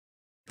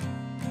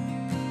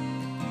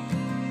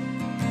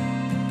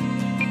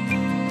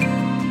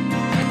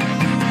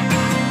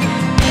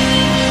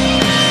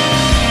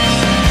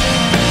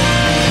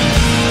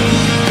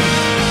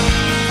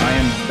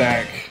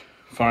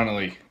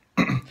finally,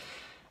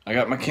 I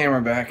got my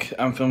camera back.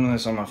 I'm filming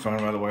this on my phone,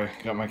 by the way.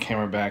 Got my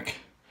camera back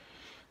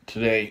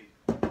today,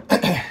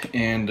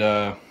 and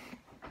I'm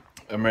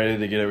ready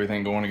to get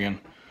everything going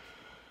again.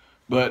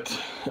 But,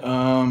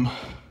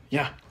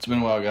 yeah, it's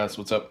been a while, guys.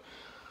 What's up?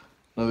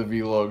 Another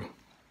vlog.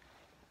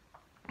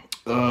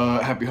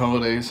 Happy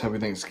holidays, happy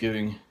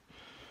Thanksgiving,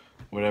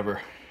 whatever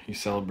you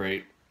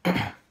celebrate.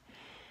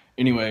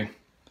 Anyway,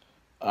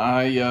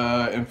 I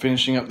am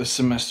finishing up this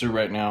semester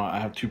right now. I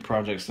have 2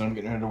 projects that I'm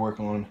getting ready to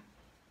work on,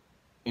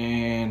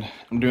 and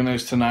I'm doing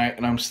those tonight,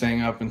 and I'm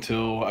staying up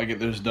until I get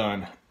those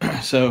done.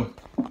 So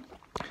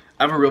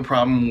I have a real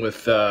problem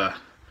with I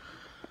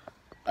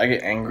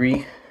get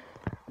angry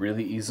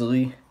really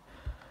easily.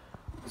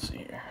 Let's see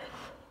here.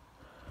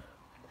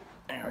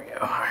 There we go.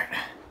 All right.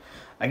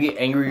 I get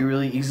angry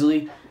really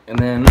easily, and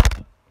then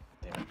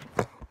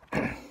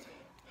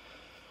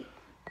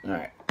all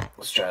right,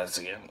 let's try this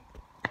again.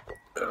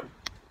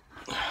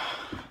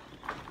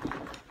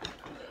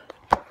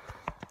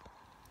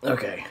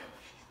 Okay.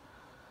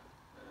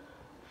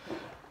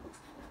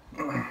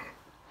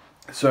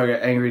 So I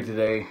got angry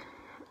today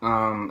at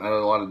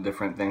a lot of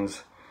different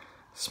things.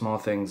 Small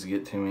things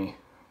get to me.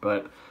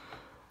 But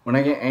when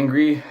I get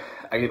angry,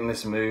 I get in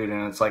this mood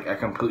and it's like I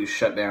completely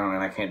shut down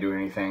and I can't do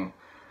anything.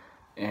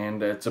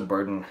 And it's a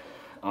burden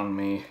on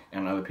me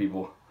and other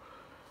people.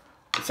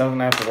 It's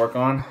something I have to work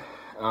on.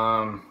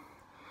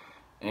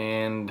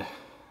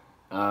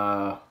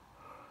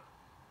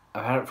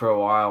 I've had it for a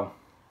while,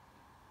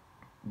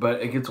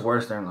 but it gets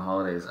worse during the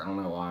holidays. I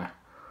don't know why.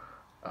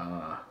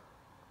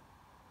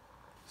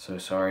 So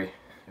sorry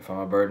if I'm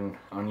a burden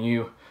on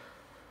you,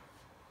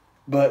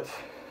 but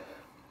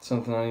it's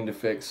something I need to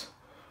fix.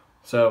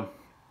 So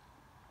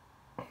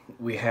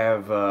we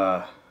have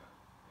the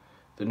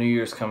New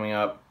Year's coming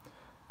up.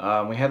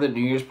 We had the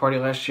New Year's party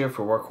last year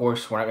for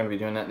WorkHorse. We're not going to be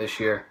doing that this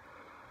year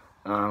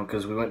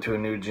because we went to a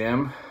new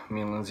gym.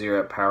 Me and Lindsay are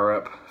at Power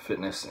Up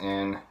Fitness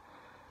in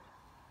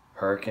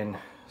Hurricane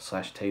 /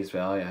 Taze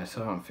Valley. I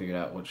still haven't figured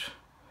out which.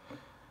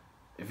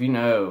 If you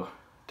know,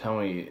 tell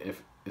me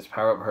if it's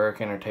Power Up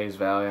Hurricane or Taze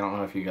Valley. I don't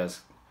know if you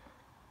guys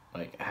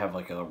like have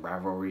like a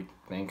rivalry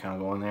thing kind of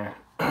going there.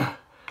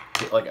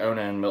 Like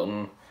Ona and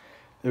Milton,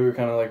 they were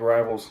kind of like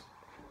rivals.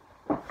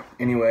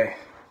 Anyway,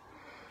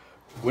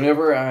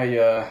 whenever I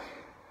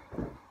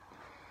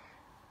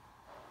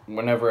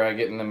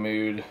get in the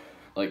mood,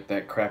 like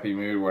that crappy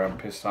mood where I'm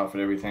pissed off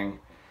at everything,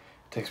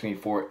 it takes me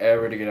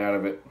forever to get out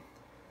of it.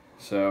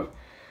 So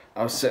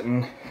I was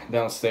sitting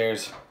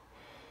downstairs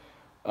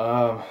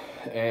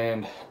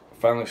and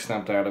finally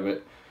snapped out of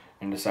it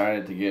and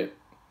decided to get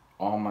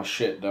all my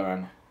shit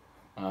done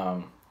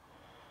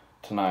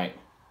tonight.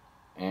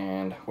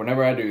 And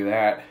whenever I do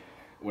that,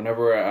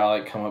 whenever I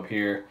like come up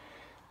here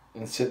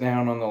and sit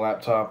down on the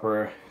laptop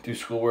or do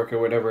schoolwork or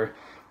whatever,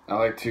 I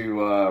like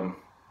to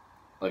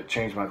like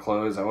change my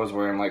clothes. I was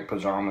wearing like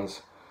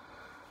pajamas,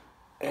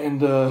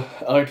 and I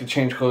like to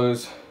change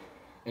clothes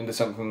into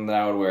something that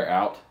I would wear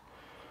out.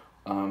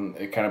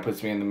 It kind of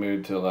puts me in the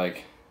mood to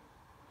like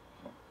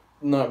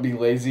not be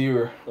lazy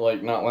or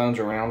like not lounge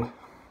around.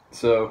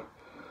 So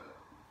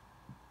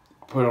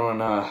put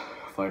on a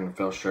Flag and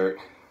Fill shirt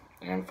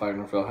and Flag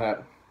and Fill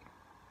hat.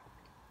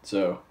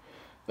 So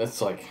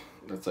that's like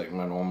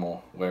my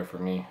normal wear for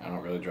me. I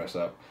don't really dress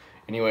up.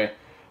 Anyway,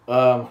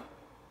 I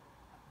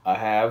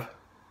have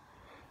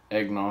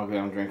eggnog that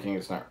I'm drinking.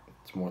 It's a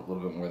little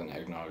bit more than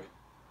eggnog.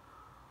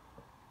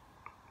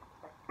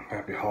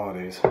 Happy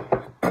holidays.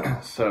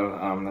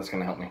 So that's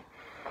gonna help me.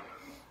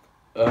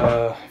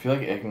 If you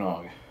like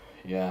eggnog,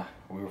 yeah,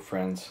 we were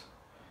friends.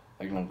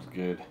 Eggnog's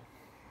good.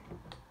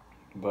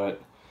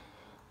 But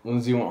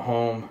Lindsay went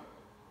home.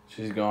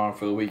 She's gone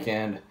for the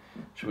weekend.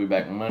 She'll be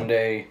back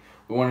Monday.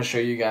 We want to show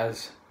you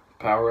guys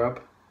Power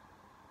Up.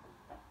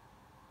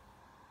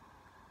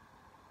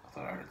 I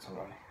thought I heard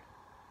somebody.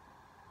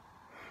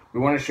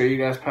 We want to show you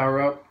guys Power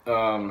Up.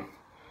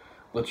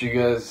 Let you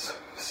guys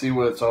see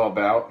what it's all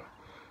about.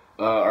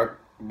 Our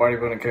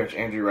bodybuilding coach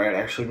Andrew Wright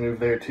actually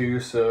moved there too,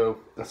 so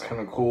that's kind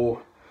of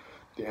cool.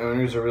 The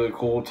owners are really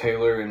cool,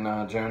 Taylor and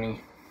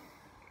Joni.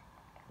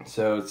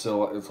 So it's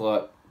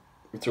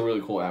a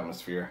really cool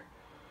atmosphere.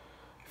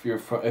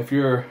 If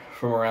you're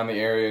from around the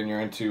area and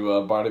you're into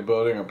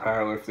bodybuilding or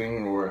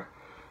powerlifting, or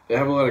they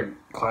have a lot of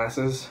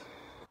classes.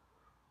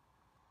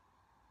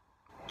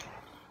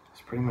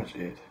 That's pretty much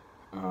it.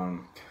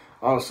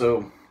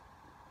 Also,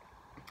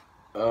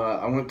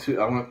 I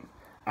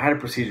had a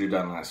procedure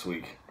done last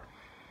week,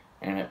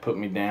 and it put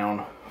me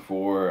down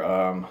for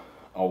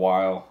a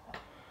while.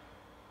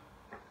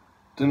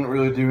 Didn't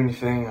really do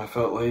anything. I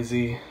felt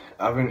lazy.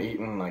 I've been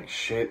eating like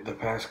shit the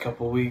past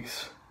couple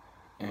weeks,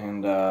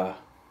 and I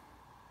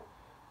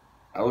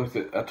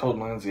told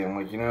Lindsay, I'm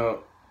like, you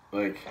know,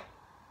 like,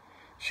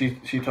 she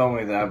told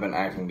me that I've been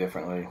acting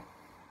differently,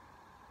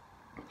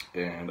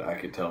 and I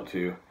could tell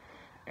too,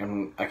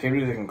 and I came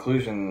to the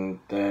conclusion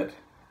that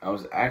I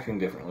was acting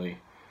differently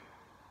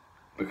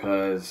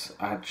because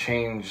I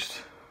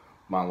changed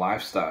my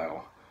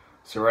lifestyle.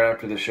 So right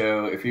after the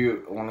show, if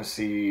you want to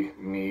see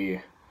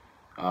me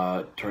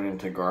turned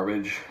into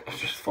garbage.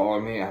 Just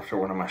followed me after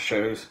one of my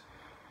shows.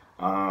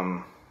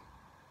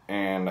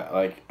 And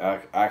like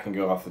I can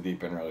go off the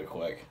deep end really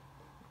quick.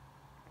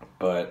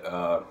 But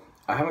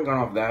I haven't gone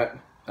off that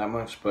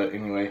much, but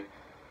anyway.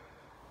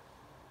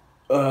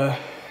 So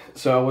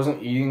I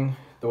wasn't eating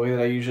the way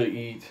that I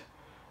usually eat.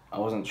 I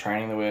wasn't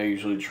training the way I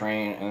usually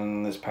train,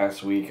 and this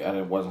past week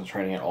I wasn't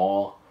training at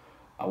all.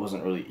 I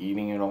wasn't really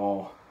eating at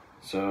all,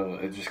 so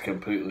it just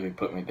completely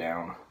put me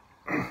down.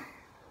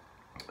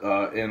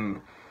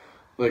 In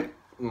like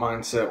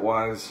mindset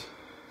wise,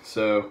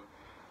 so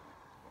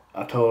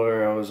I told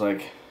her, I was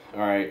like,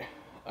 all right,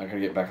 I gotta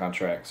get back on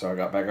track. So I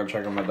got back on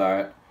track on my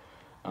diet.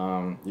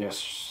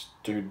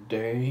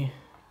 Yesterday,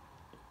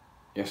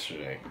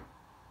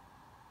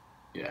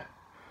 yeah,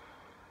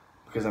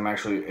 because I'm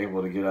actually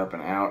able to get up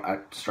and out. I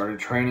started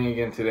training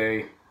again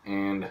today,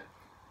 and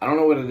I don't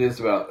know what it is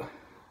about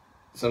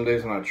some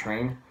days when I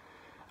train.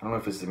 I don't know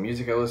if it's the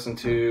music I listen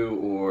to,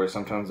 or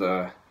sometimes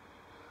I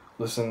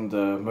listen to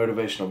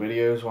motivational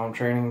videos while I'm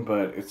training,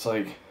 but it's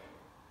like,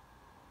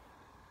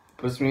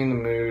 puts me in the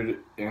mood,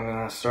 and then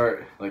I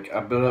start, like, I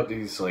build up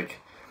these, like,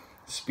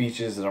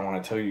 speeches that I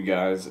want to tell you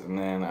guys, and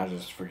then I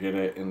just forget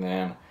it, and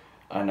then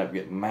I end up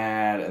getting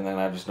mad, and then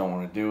I just don't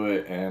want to do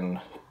it. And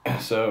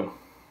so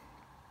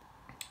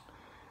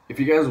if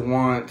you guys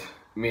want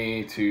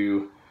me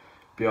to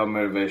be all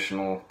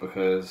motivational,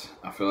 because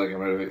I feel like I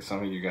motivate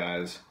some of you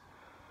guys,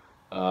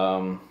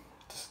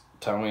 just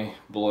tell me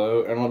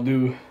below, and I'll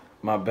do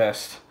my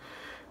best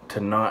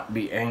to not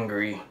be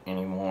angry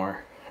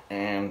anymore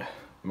and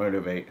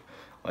motivate,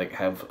 like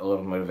have a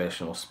little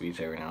motivational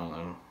speech every now and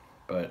then.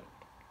 But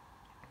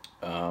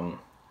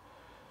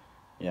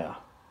yeah,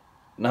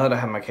 now that I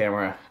have my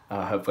camera,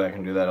 hopefully I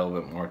can do that a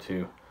little bit more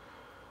too.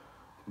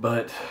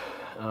 But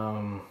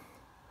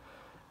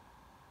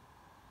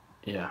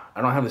yeah,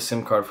 I don't have the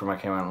SIM card for my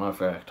camera. I don't know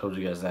if I told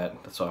you guys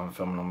that. That's why I'm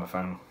filming on my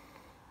phone.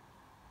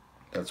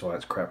 That's why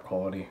it's crap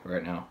quality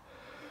right now.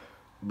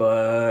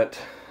 But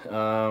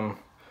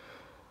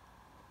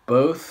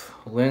both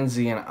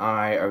Lindsay and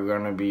I are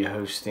going to be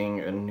hosting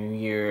a New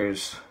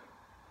Year's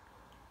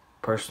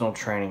personal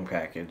training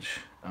package.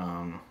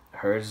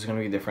 Hers is going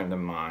to be different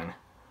than mine.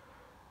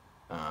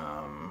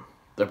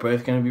 They're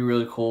both going to be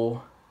really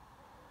cool,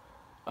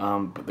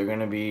 but they're going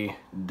to be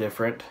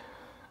different.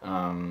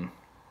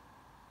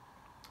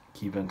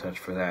 Keep in touch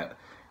for that.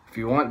 If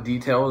you want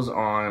details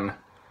on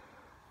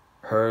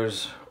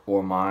hers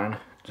or mine,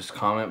 just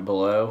comment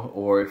below,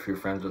 or if you're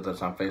friends with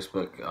us on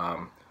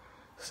Facebook,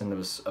 send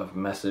us a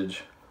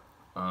message.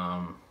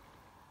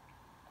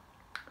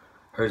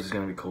 Hers is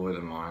going to be cooler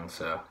than mine,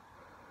 so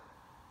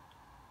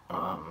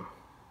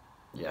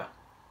yeah.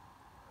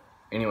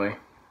 Anyway,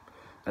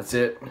 that's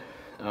it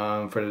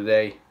for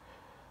today.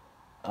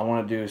 I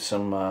want to do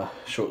some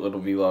short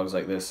little vlogs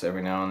like this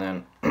every now and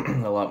then,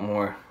 a lot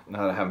more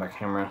now that I have my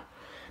camera.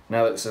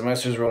 Now that the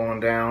semester's rolling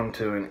down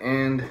to an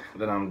end,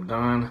 that I'm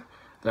done,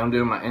 that I'm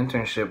doing my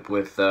internship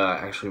with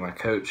actually my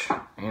coach,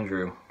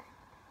 Andrew.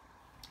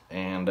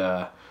 And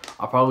I'll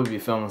probably be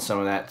filming some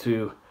of that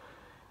too,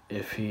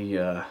 if he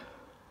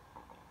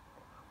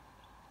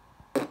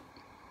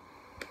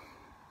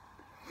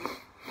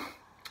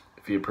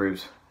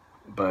approves.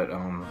 But